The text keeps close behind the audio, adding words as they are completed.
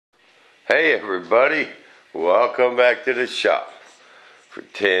Hey everybody, welcome back to the shop for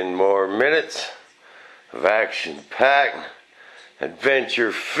 10 more minutes of action-packed,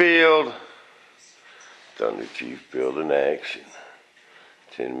 adventure-filled thunderchief building action.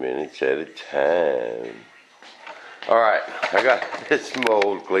 10 minutes at a time. Alright, I got this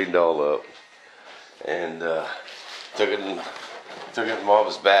mold cleaned all up and took it in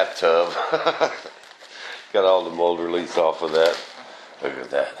Mama's bathtub. Got all the mold release off of that. Look at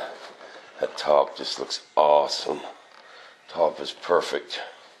that. That top just looks awesome. Top is perfect.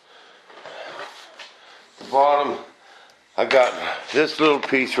 The bottom, I got this little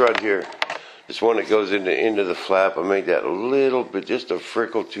piece right here. This one that goes into the flap. I made that a little bit, just a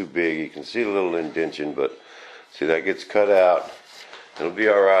freckle too big. You can see a little indentation, but see that gets cut out. It'll be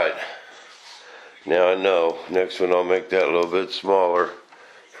all right. Now I know. Next one I'll make that a little bit smaller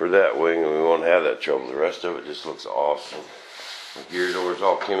for that wing, and we won't have that trouble. The rest of it just looks awesome. The gear doors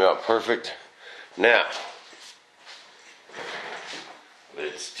all came out perfect. Now,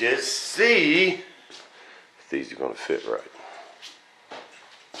 let's just see if these are going to fit right.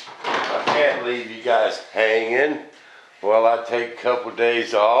 I can't leave you guys hanging while I take a couple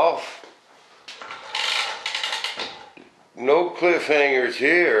days off. No cliffhangers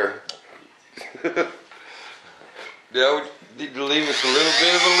here. Yeah, we need to leave us a little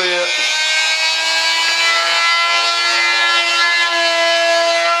bit of a lip.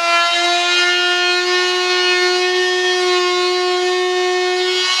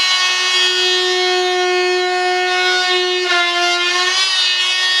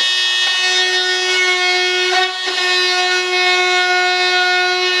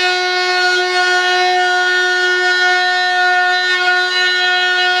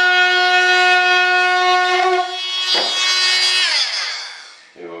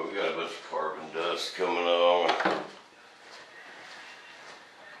 Coming on.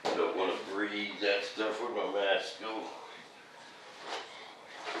 Don't want to breathe that stuff. Where'd my mask go?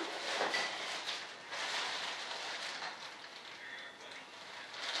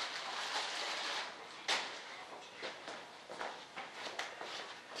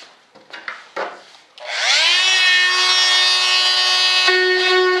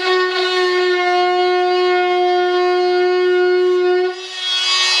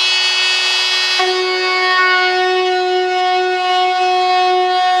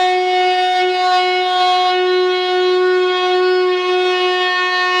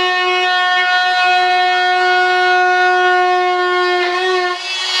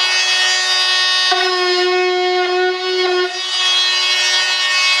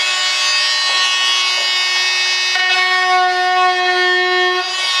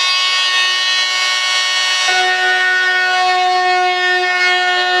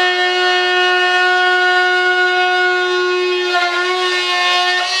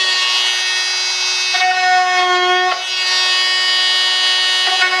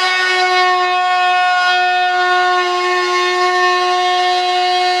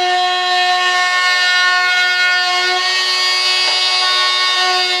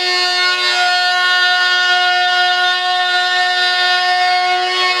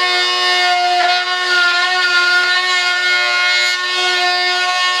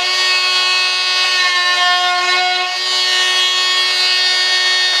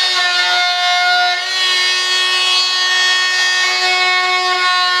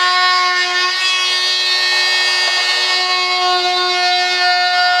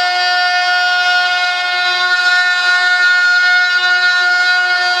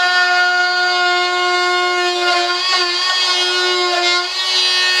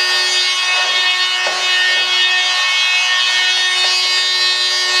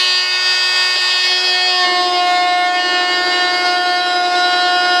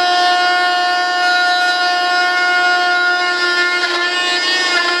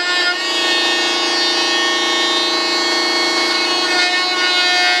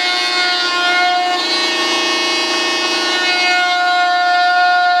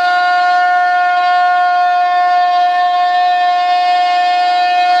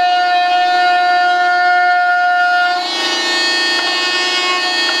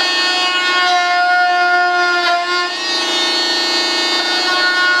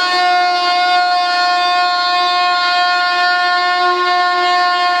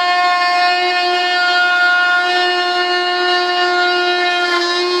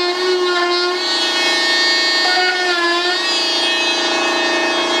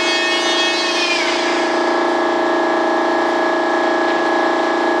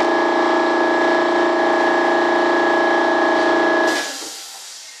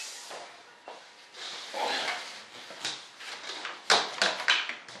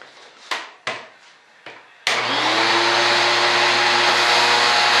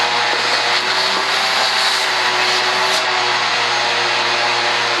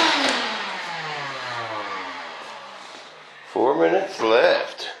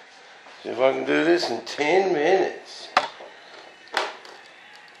 left. See if I can do this in 10 minutes.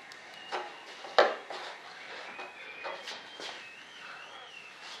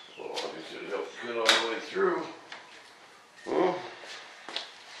 Oh, this should help get all the way through. Well,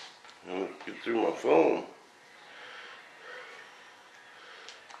 I'm gonna get through my phone.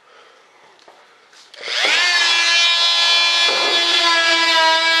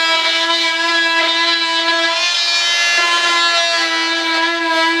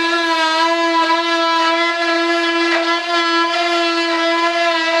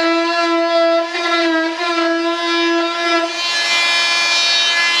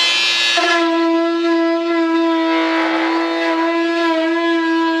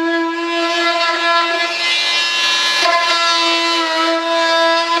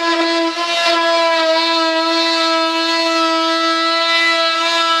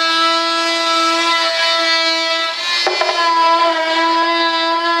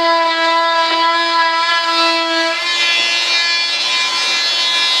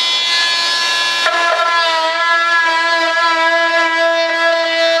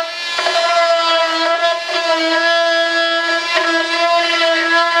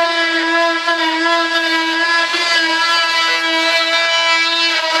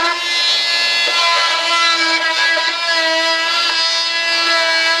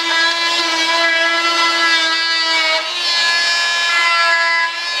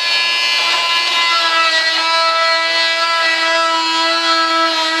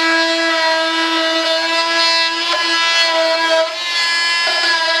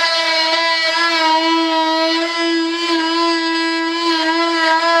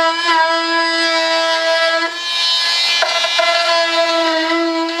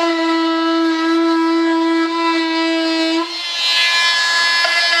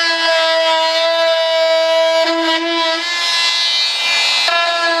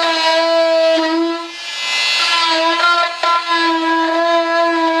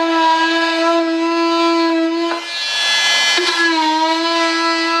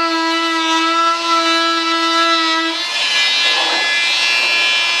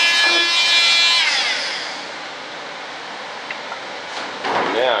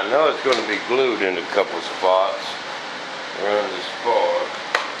 Now I know it's going to be glued in a couple spots around this part.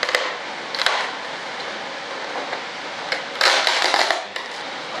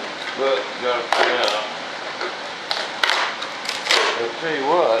 But you gotta find out. I'll tell you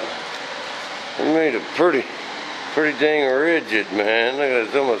what, it made it pretty dang rigid, man. Look at it,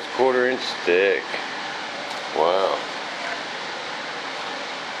 it's almost a 1/4 inch thick. Wow.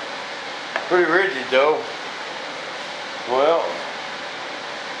 Pretty rigid though. Well,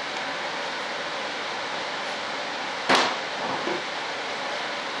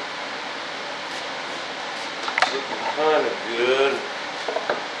 looking kind of good.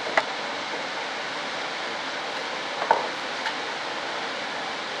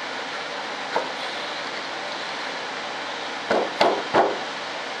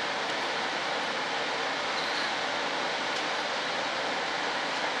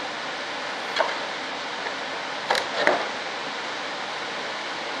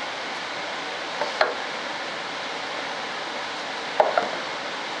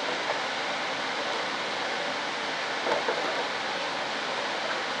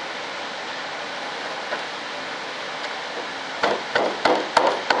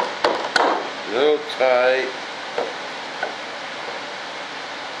 Real tight.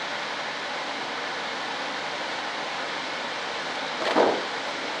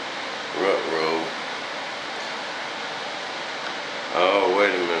 Ruh-roh. Oh,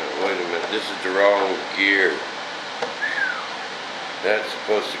 wait a minute. This is the wrong gear. That's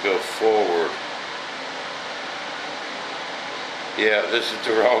supposed to go forward. Yeah, this is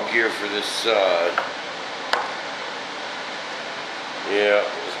the wrong gear for this side. Yeah.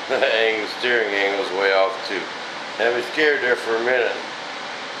 The steering angle's way off too. Had me scared there for a minute.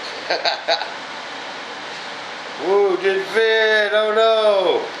 Woo, didn't fit, oh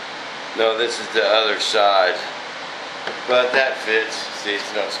no! No, this is the other side. But that fits. See,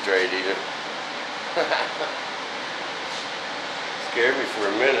 it's not straight either. Scared me for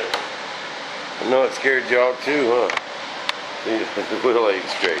a minute. I know it scared y'all too, huh? See, the wheel ain't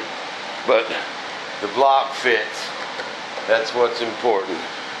straight. But the block fits. That's what's important.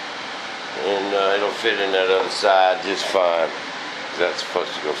 And it'll fit in that other side just fine. That's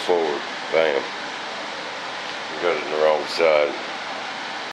supposed to go forward. Bam. Got it in the wrong side.